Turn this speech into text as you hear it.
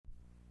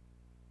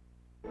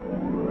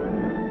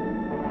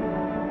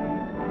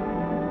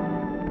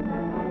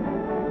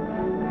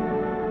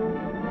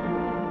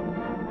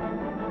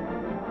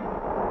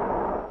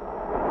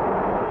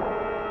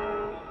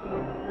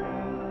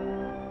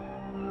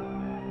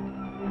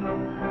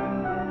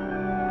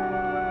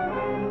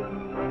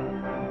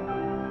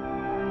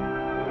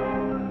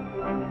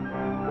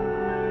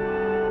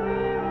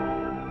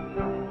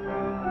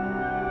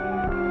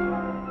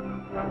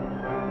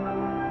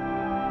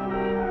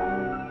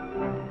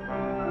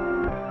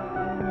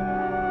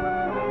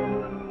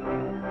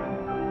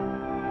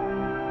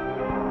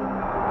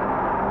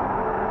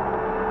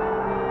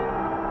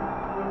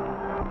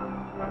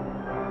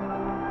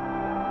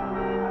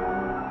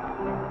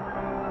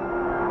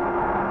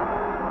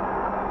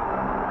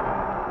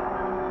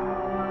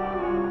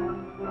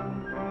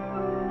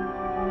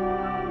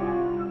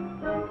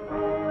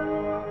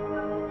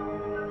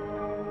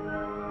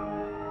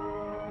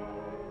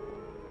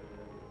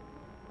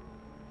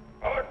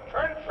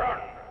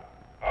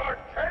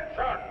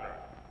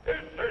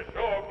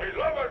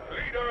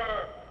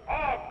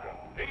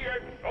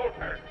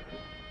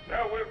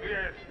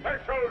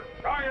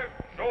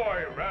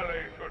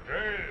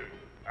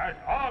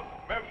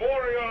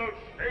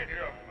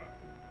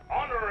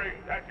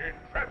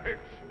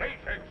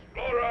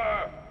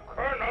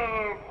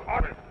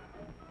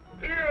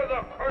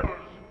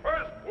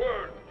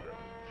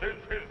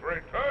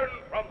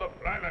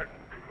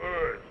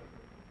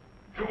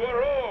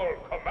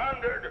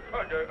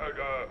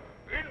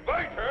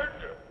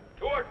invited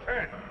to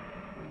attend.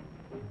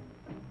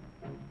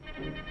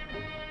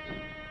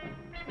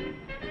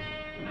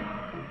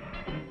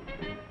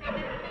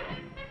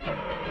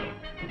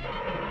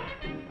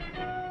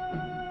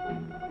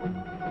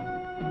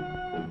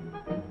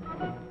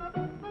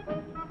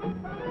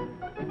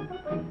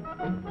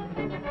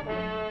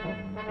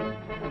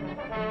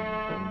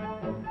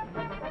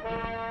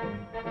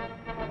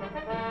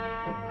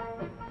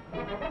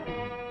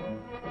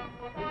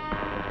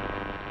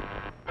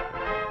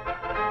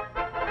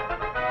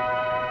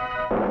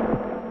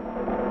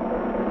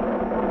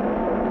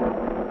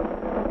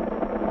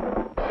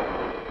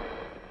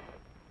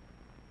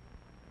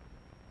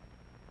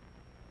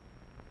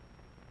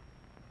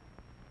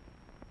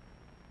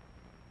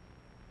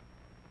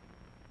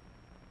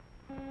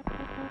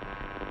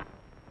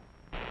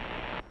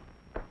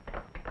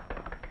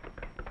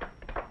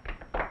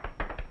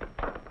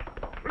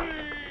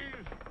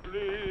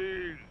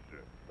 Please,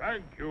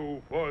 thank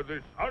you for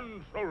this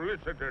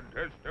unsolicited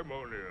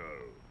testimonial.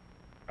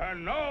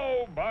 And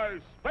now, by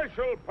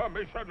special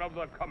permission of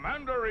the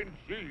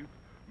Commander-in-Chief,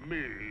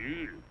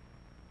 me,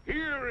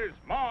 here is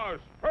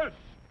Mars' first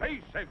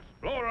space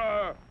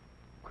explorer,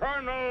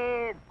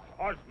 Colonel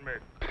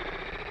Cosmic.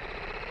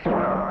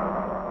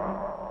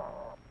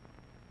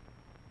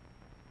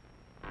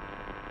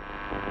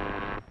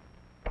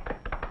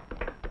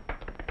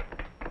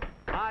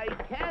 I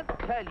can't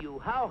tell you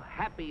how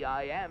happy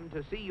I am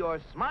to see your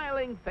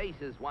smiling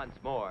faces once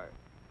more.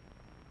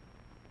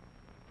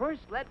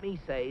 First, let me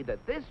say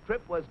that this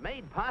trip was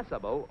made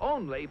possible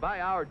only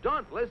by our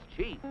dauntless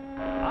chief,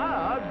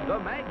 Og the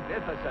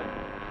Magnificent,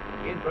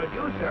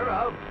 introducer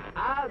of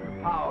Og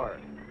Power,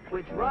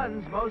 which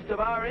runs most of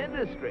our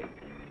industry,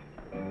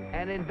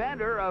 and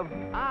inventor of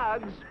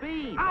Og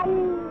Speed,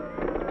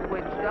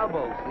 which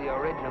doubles the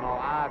original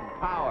Og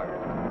Power.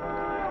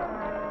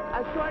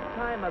 A short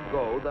time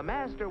ago, the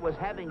master was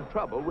having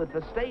trouble with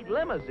the state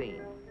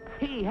limousine.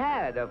 He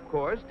had, of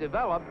course,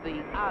 developed the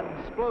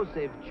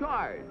explosive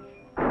charge.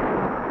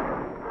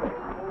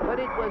 But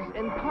it was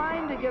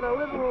inclined to get a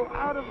little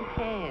out of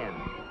hand,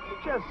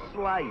 just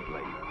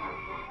slightly.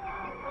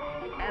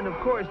 And, of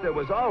course, there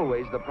was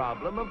always the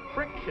problem of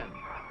friction.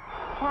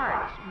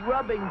 Parts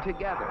rubbing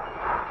together,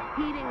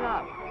 heating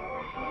up,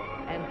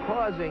 and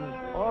causing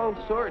all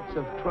sorts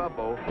of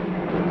trouble.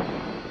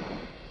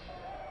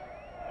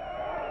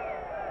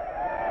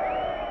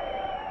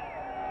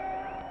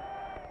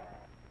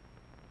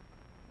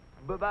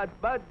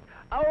 But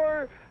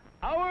our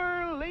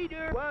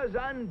leader was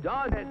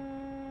undaunted.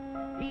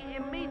 He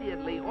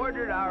immediately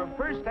ordered our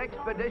first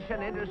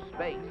expedition into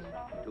space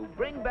to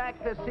bring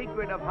back the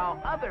secret of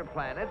how other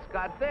planets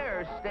got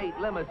their state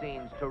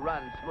limousines to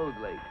run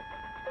smoothly.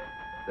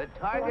 The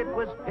target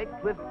was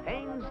picked with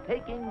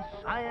painstaking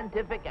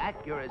scientific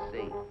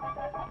accuracy.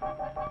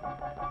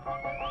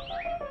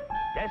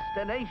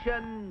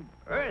 Destination,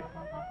 Earth.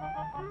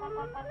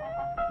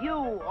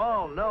 You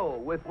all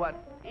know with what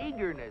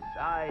eagerness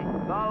I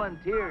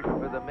volunteered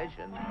for the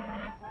mission,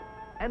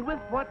 and with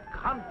what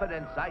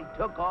confidence I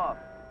took off.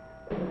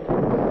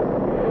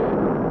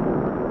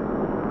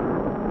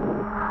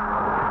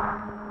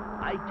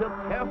 I took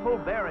careful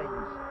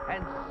bearings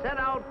and set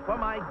out for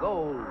my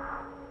goal.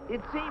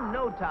 It seemed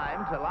no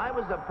time till I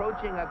was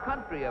approaching a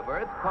country of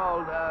Earth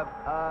called,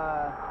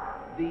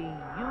 the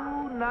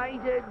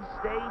United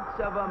States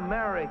of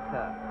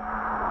America.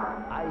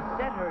 I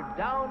set her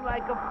down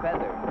like a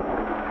feather.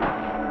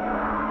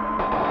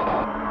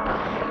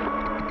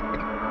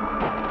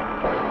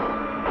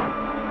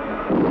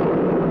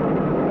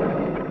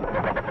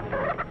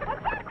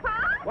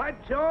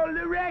 What's all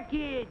the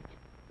racket?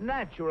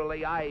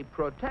 Naturally, I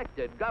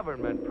protected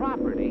government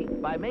property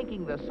by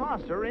making the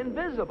saucer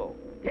invisible.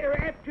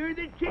 They're after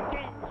the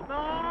chickens,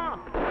 Ma!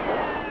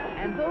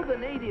 And though the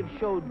natives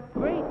showed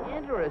great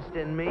interest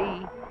in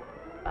me,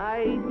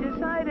 I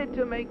decided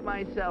to make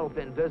myself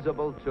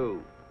invisible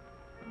too.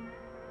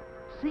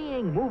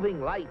 Seeing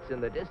moving lights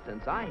in the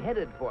distance, I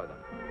headed for them.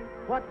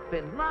 What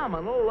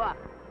phenomenal luck!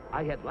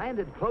 I had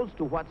landed close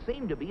to what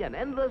seemed to be an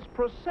endless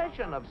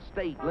procession of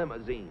state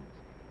limousines.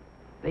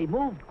 They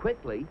moved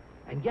quickly,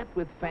 and yet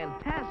with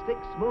fantastic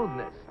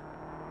smoothness.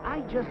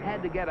 I just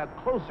had to get a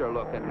closer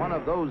look at one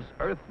of those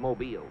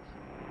Earthmobiles.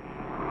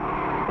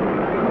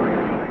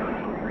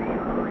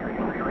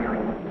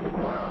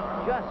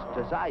 Just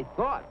as I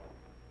thought.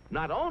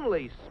 Not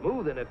only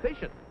smooth and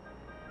efficient,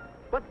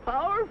 but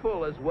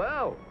powerful as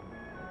well.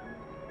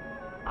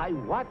 I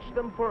watched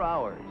them for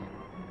hours.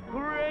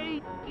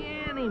 Great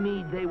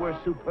Ganymede, they were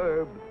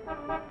superb.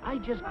 I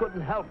just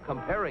couldn't help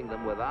comparing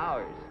them with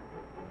ours,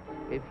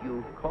 if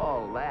you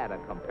call that a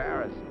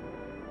comparison.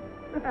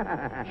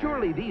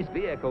 Surely these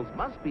vehicles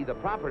must be the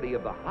property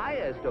of the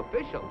highest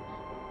officials.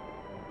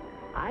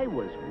 I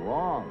was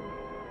wrong.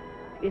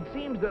 It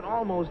seems that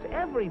almost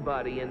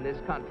everybody in this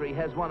country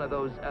has one of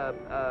those,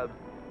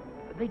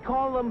 they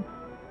call them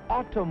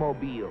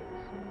automobiles.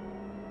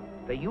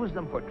 They use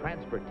them for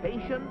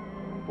transportation,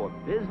 for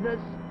business,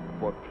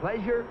 for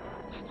pleasure.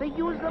 They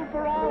use them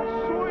for all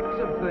sorts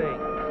of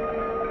things.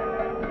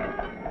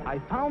 I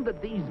found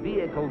that these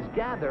vehicles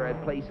gather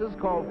at places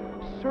called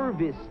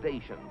service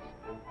stations,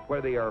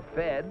 where they are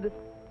fed,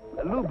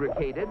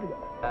 lubricated,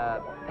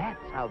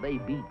 that's how they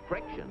beat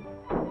friction,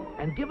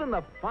 and given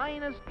the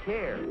finest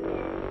care.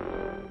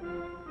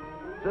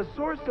 The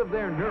source of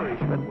their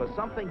nourishment was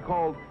something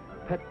called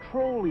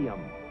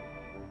petroleum.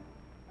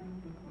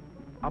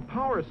 A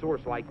power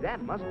source like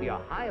that must be a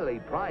highly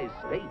prized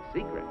state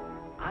secret.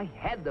 I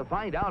had to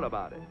find out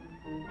about it.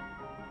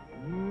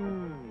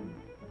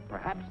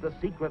 Perhaps the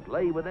secret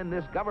lay within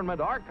this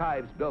government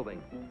archives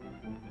building.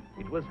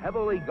 It was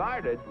heavily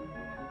guarded,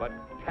 but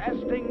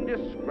casting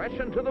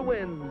discretion to the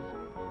winds,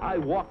 I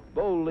walked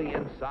boldly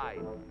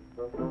inside.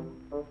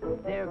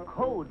 Their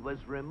code was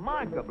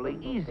remarkably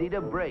easy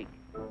to break.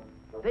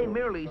 They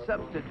merely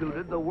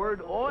substituted the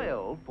word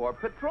oil for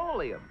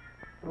petroleum.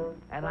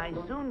 And I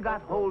soon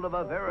got hold of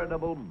a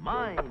veritable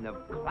mine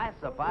of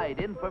classified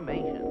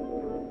information.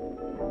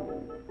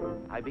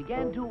 I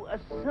began to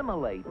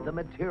assimilate the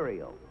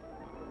material.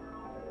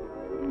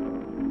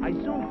 I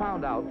soon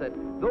found out that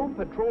though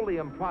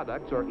petroleum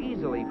products are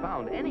easily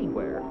found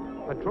anywhere,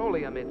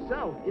 petroleum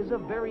itself is a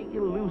very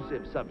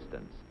elusive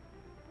substance.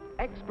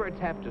 Experts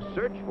have to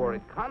search for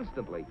it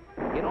constantly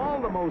in all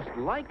the most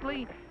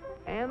likely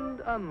and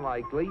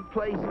unlikely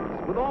places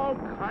with all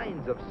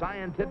kinds of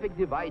scientific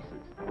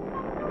devices.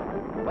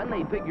 When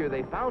they figure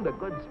they found a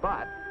good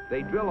spot,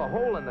 they drill a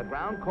hole in the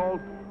ground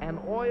called an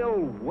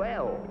oil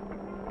well,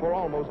 for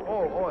almost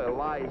all oil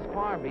lies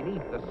far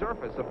beneath the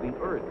surface of the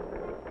earth.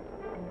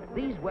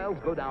 These wells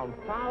go down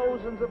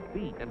thousands of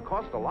feet and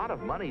cost a lot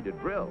of money to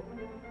drill.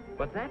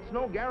 But that's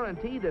no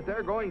guarantee that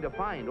they're going to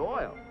find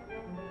oil.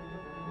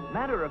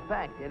 Matter of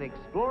fact, in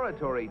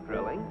exploratory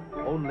drilling,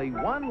 only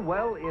 1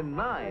 well in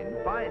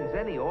 9 finds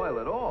any oil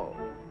at all.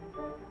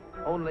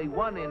 Only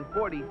 1 in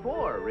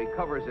 44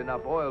 recovers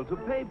enough oil to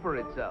pay for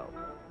itself.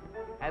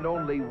 And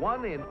only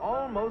 1 in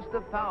almost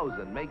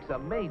 1,000 makes a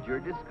major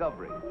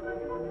discovery.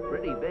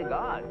 Pretty big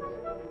odds.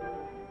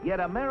 Yet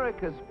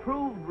America's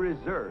proved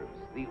reserves,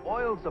 the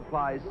oil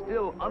supplies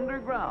still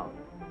underground,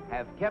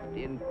 have kept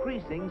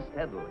increasing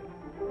steadily.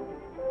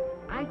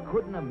 I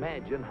couldn't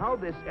imagine how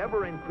this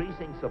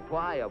ever-increasing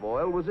supply of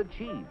oil was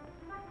achieved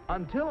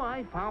until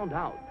I found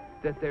out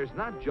that there's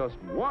not just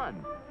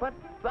 1, but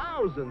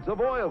thousands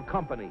of oil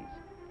companies,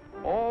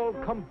 all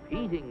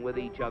competing with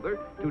each other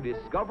to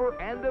discover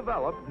and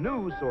develop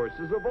new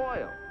sources of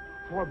oil.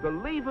 For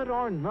believe it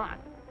or not,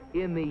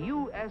 in the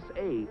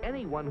USA,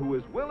 anyone who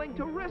is willing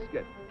to risk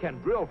it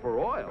can drill for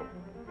oil.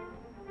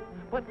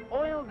 But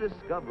oil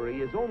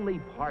discovery is only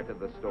part of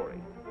the story.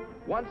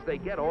 Once they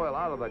get oil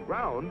out of the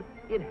ground,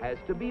 it has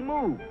to be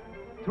moved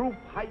through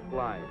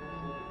pipelines,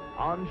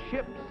 on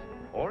ships,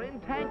 or in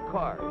tank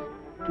cars,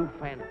 to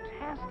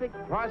fantastic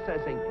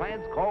processing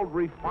plants called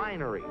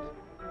refineries.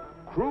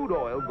 Crude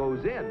oil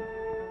goes in,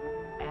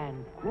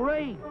 and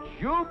great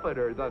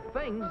Jupiter, the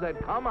things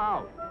that come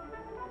out.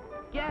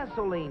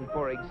 Gasoline,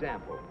 for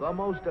example, the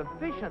most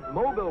efficient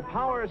mobile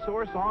power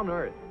source on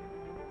Earth.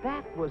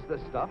 That was the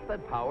stuff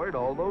that powered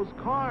all those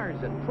cars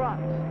and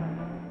trucks.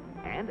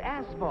 And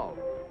asphalt,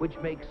 which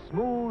makes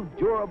smooth,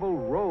 durable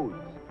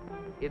roads.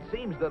 It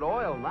seems that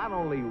oil not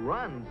only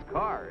runs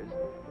cars,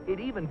 it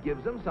even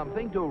gives them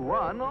something to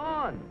run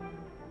on.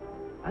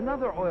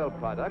 Another oil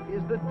product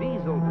is the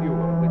diesel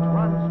fuel, which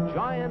runs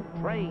giant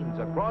trains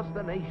across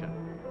the nation.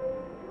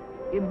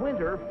 In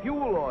winter,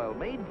 fuel oil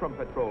made from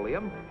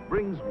petroleum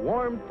brings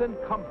warmth and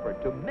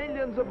comfort to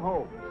millions of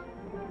homes.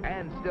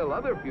 And still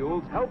other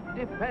fuels help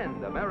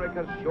defend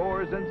America's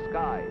shores and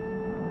skies.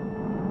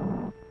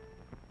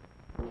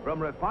 From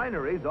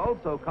refineries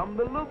also come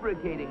the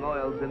lubricating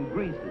oils and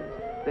greases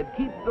that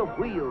keep the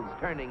wheels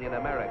turning in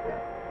America.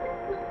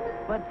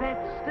 But that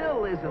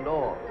still isn't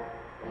all.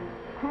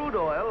 Crude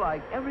oil,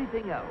 like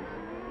everything else,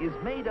 is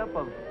made up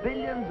of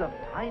billions of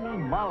tiny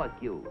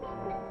molecules.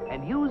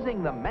 And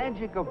using the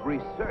magic of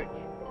research,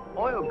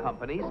 oil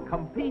companies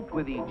compete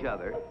with each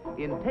other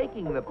in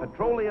taking the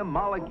petroleum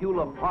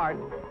molecule apart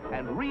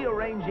and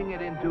rearranging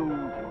it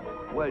into,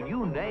 well,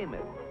 you name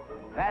it.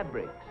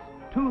 Fabrics,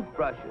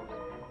 toothbrushes,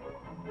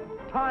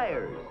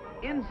 tires,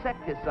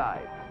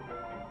 insecticides,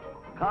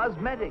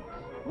 cosmetics,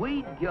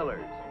 weed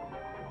killers.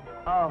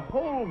 A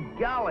whole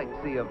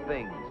galaxy of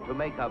things to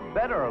make a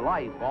better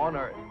life on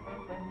Earth.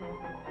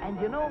 And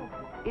you know,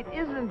 it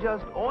isn't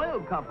just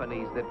oil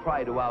companies that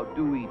try to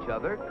outdo each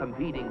other,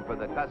 competing for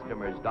the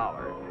customer's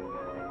dollar.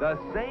 The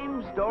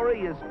same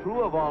story is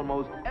true of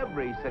almost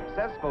every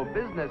successful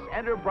business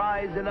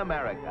enterprise in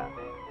America.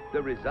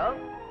 The result?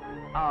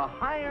 A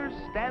higher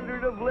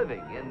standard of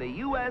living in the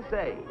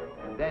USA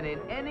than in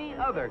any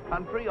other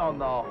country on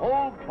the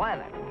whole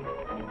planet.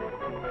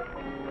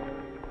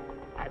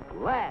 At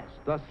last,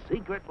 the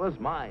secret was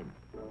mine.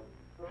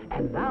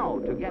 And now,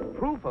 to get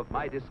proof of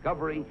my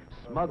discovery,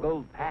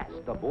 smuggled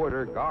past the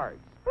border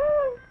guards.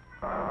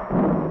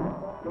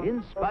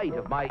 In spite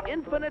of my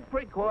infinite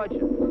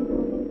precautions,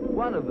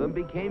 one of them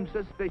became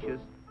suspicious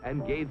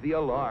and gave the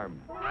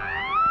alarm.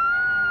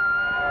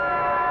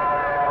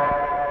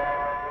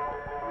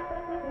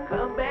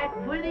 Come back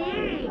for the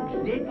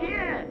eggs, did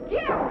you?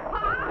 Yeah!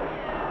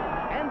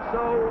 And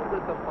so,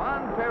 with the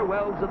fond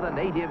farewells of the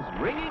natives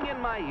ringing in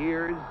my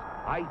ears,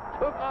 I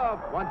took off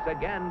once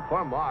again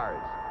for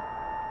Mars.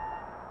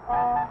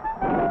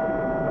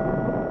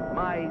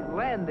 My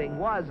landing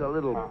was a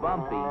little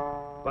bumpy,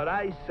 but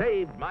I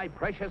saved my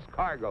precious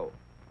cargo.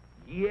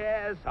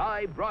 Yes,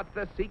 I brought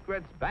the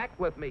secrets back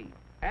with me,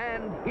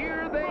 and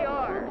here they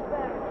are.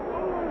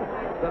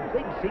 The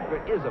big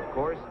secret is, of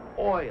course,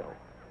 oil,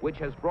 which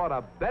has brought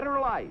a better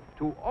life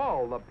to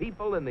all the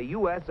people in the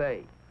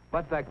USA.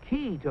 But the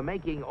key to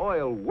making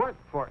oil work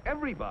for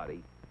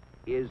everybody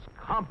is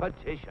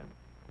competition.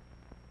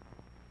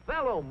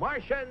 Fellow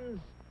Martians,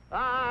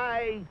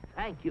 I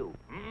thank you.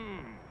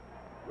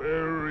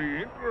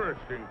 Very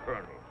interesting,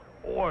 Colonel.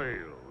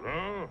 Oil,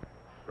 huh?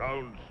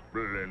 Sounds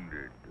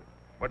splendid.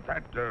 But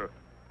that,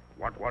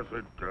 what was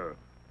it?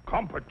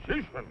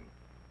 Competition.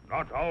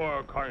 Not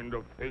our kind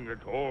of thing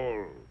at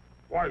all.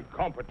 Why,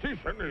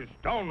 competition is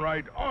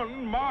downright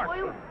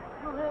un-Martian. Oil?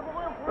 We'll have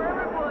oil for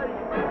everybody.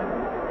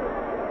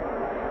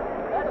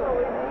 That's what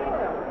we need.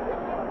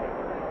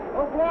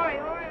 Oh, boy,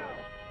 oil!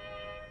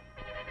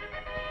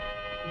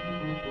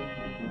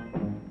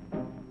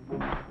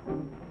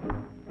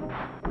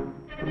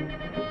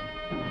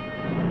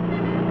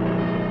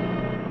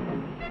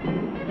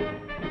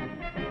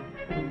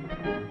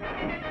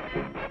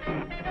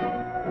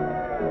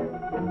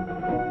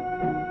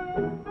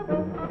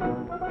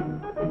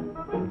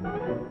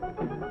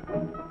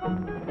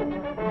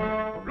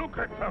 Look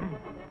at them.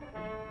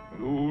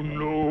 You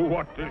know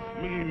what this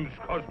means,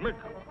 Cosmic?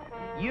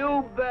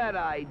 You bet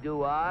I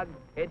do, Og.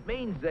 It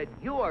means that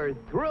you're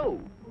through.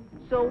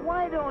 So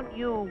why don't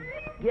you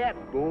get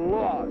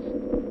lost?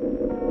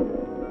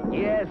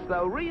 Yes,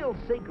 the real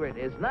secret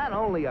is not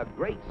only a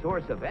great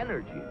source of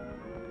energy,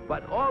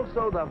 but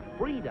also the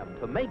freedom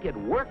to make it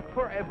work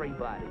for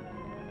everybody.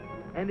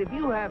 And if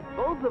you have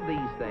both of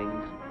these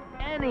things,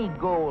 any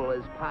goal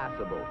is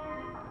possible.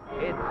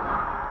 It's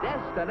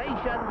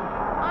Destination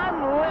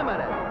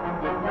Unlimited.